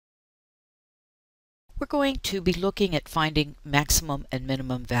we're going to be looking at finding maximum and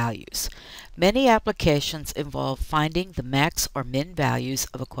minimum values. Many applications involve finding the max or min values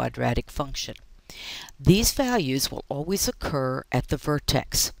of a quadratic function. These values will always occur at the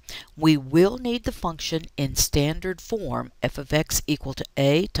vertex. We will need the function in standard form f of x equal to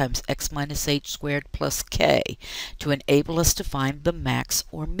a times x minus h squared plus k to enable us to find the max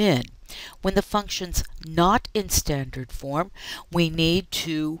or min. When the function's not in standard form, we need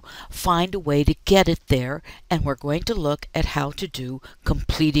to find a way to get it there, and we're going to look at how to do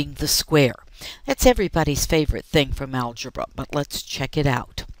completing the square. That's everybody's favorite thing from algebra, but let's check it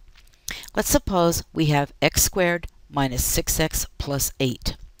out. Let's suppose we have x squared minus 6x plus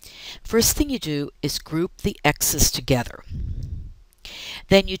 8. First thing you do is group the x's together.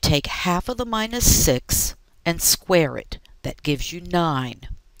 Then you take half of the minus 6 and square it. That gives you 9.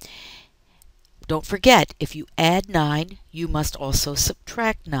 Don't forget, if you add 9, you must also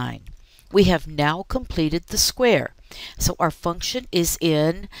subtract 9. We have now completed the square. So our function is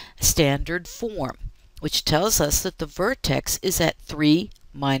in standard form, which tells us that the vertex is at 3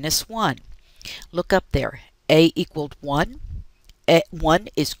 minus 1. Look up there. A equaled 1. 1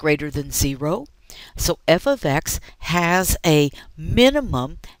 is greater than 0. So f of x has a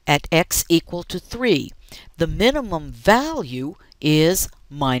minimum at x equal to 3. The minimum value is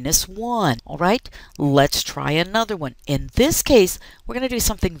minus 1. All right, let's try another one. In this case, we're going to do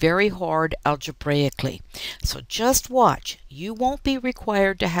something very hard algebraically. So just watch. You won't be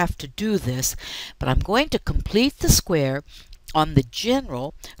required to have to do this, but I'm going to complete the square on the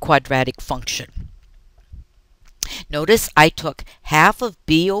general quadratic function. Notice I took half of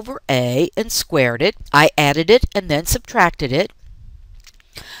b over a and squared it. I added it and then subtracted it.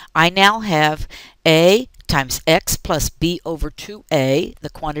 I now have a times x plus b over 2a, the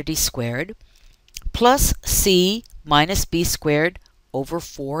quantity squared, plus c minus b squared over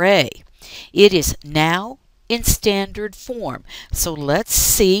 4a. It is now in standard form, so let's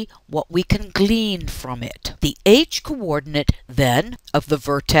see what we can glean from it. The h-coordinate, then, of the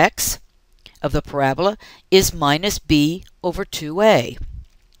vertex of the parabola is minus b over 2a.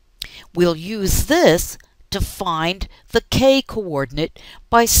 We'll use this to find the k-coordinate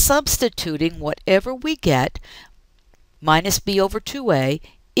by substituting whatever we get, minus b over 2a,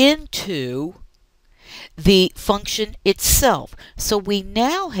 into the function itself. So we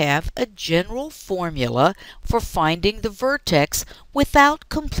now have a general formula for finding the vertex without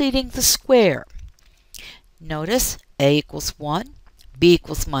completing the square. Notice a equals 1, b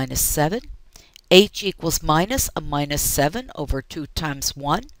equals minus 7, h equals minus a minus 7 over 2 times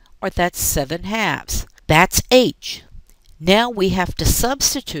 1, or that's 7 halves. That's h. Now we have to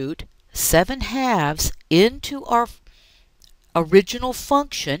substitute 7 halves into our original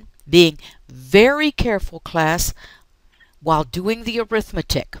function, being very careful, class, while doing the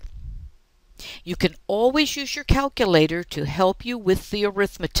arithmetic. You can always use your calculator to help you with the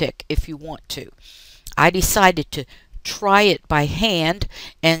arithmetic if you want to. I decided to try it by hand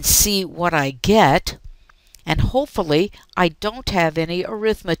and see what I get, and hopefully I don't have any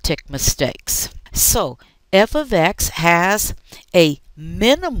arithmetic mistakes. So f of x has a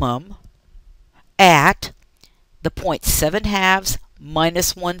minimum at the point 7 halves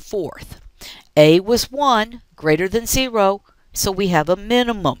minus 1/4. A was 1, greater than 0, so we have a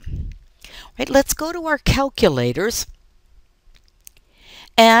minimum. Right, let's go to our calculators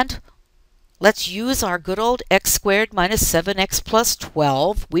and let's use our good old x squared minus 7x plus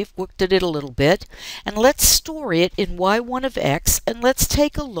 12. We've worked at it a little bit. And let's store it in y1 of x, and let's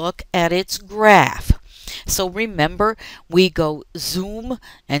take a look at its graph. So remember, we go zoom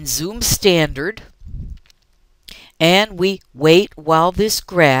and zoom standard, and we wait while this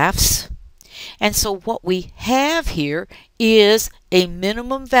graphs. And so what we have here is a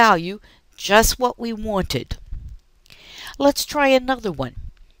minimum value, just what we wanted. Let's try another one.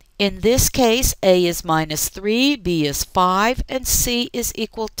 In this case, a is minus 3, b is 5, and c is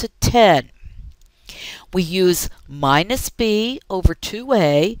equal to 10. We use minus b over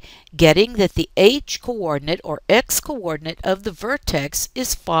 2a, getting that the h-coordinate or x-coordinate of the vertex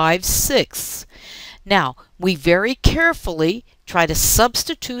is 5/6. Now, we very carefully try to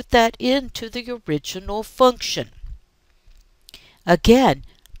substitute that into the original function. Again,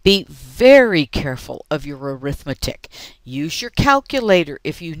 be very careful of your arithmetic. Use your calculator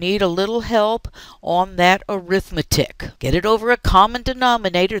if you need a little help on that arithmetic. Get it over a common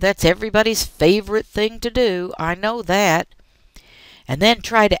denominator. That's everybody's favorite thing to do. I know that. And then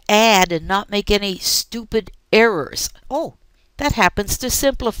try to add and not make any stupid errors. Oh, that happens to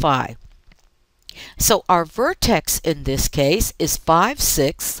simplify. So our vertex in this case is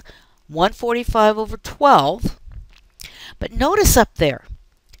 5/6, 145 over 12. But notice up there,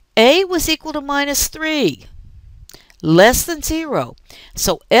 a was equal to minus 3, less than 0.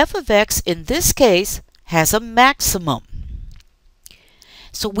 So f of x in this case has a maximum.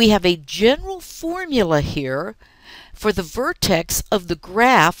 So we have a general formula here for the vertex of the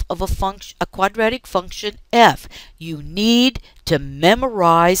graph of a quadratic function f. You need to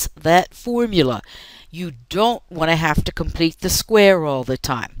memorize that formula. You don't want to have to complete the square all the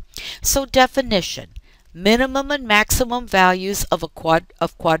time. So definition: minimum and maximum values of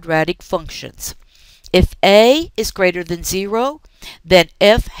quadratic functions. If a is greater than 0, then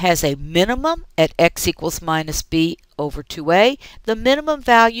f has a minimum at x equals minus b over 2a. The minimum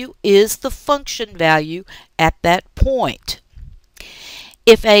value is the function value at that point.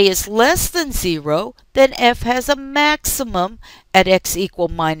 If a is less than 0, then f has a maximum at x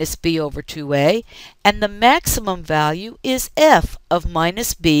equals minus b over 2a, and the maximum value is f of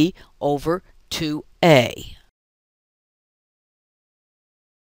minus b over 2a.